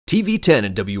TV10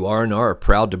 and WRNR are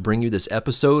proud to bring you this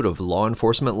episode of Law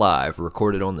Enforcement Live,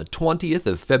 recorded on the 20th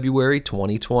of February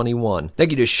 2021.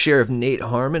 Thank you to Sheriff Nate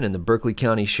Harmon and the Berkeley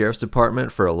County Sheriff's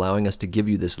Department for allowing us to give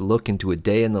you this look into a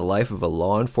day in the life of a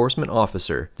law enforcement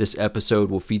officer. This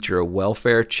episode will feature a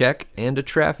welfare check and a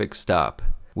traffic stop.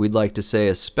 We'd like to say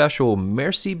a special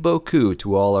merci beaucoup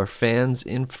to all our fans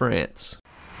in France.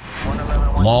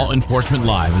 Law Enforcement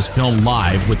Live is filmed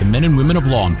live with the men and women of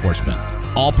law enforcement.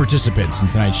 All participants in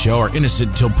tonight's show are innocent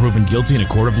until proven guilty in a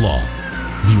court of law.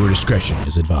 Viewer discretion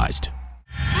is advised.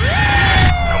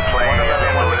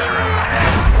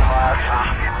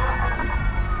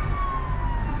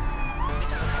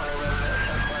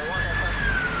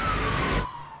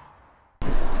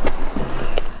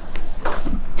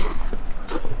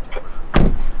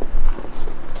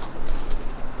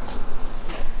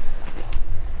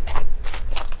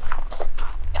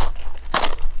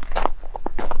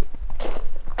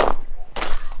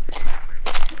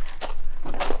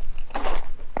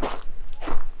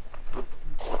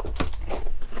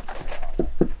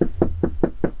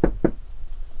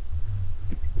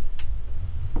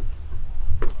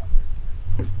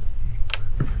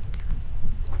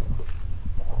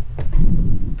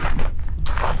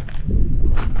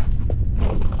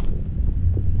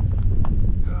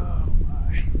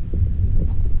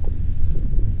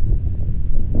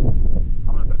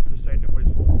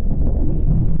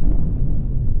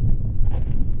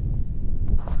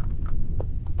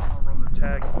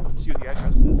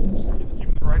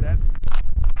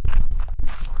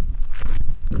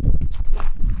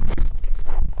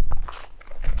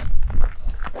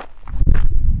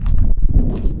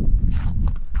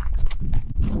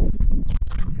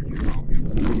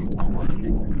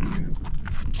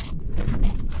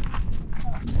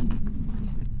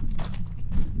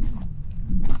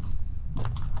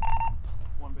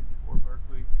 154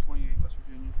 Berkeley, 28 West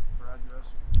Virginia for address.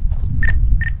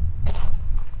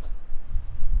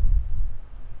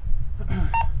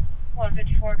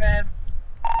 $154, babe.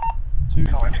 2.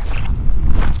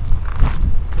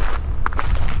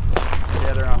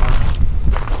 Yeah, they're on one.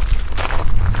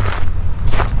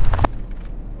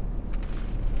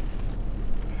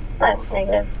 That's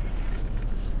negative.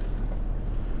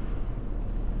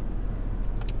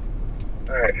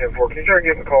 Alright, 10-4, can you try to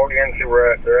give them a call again, see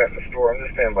where they're at in the store? I'm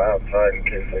just standing by outside in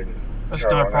case they... That's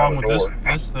the problem with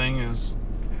this thing is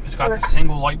it's got the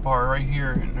single light bar right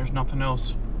here and there's nothing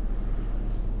else.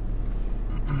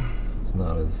 It's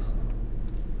not as...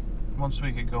 Once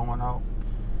we get going, I'll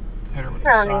hit her with the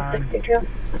siren. 62.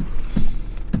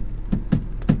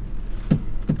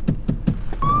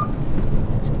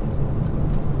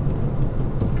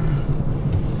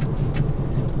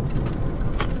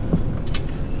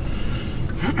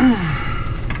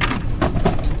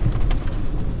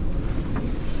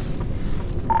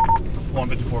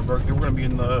 Berkeley. We're going to be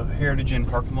in the Heritage Inn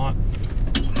parking lot.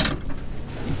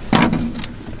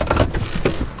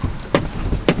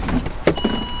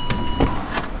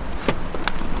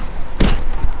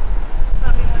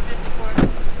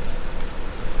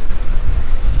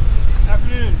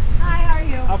 Afternoon. Hi, how are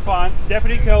you? I'm fine.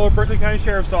 Deputy Keller, Berkeley County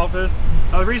Sheriff's Office.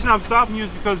 The reason I'm stopping you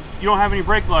is because you don't have any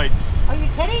brake lights. Are you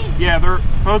kidding? Yeah, they're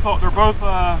both off.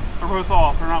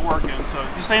 They're not working. So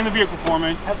just stay in the vehicle for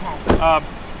me. Okay.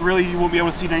 Really, you won't be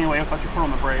able to see it anyway without your foot on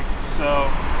the brake. So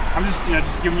I'm just,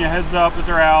 just giving you a heads up that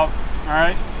they're out. All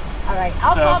right. All right.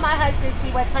 I'll call my husband to see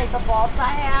what type of bolts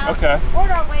I have. Okay. We're on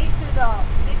our way to the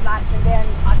big lots, and then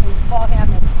I can call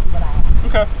him and see what I have.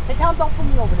 Okay. So tell him don't put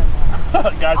me over them.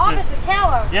 Gotcha. Officer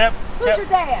Keller. Yep. Who's your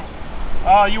dad?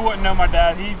 Oh, you wouldn't know my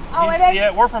dad.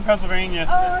 Yeah, we're from Pennsylvania.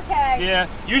 Oh, okay. Yeah.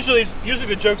 Usually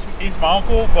the joke's he's my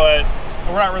uncle, but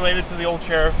we're not related to the old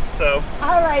sheriff. So.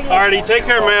 All righty. Alrighty. Take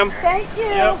care, ma'am. Thank you.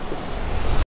 Yep.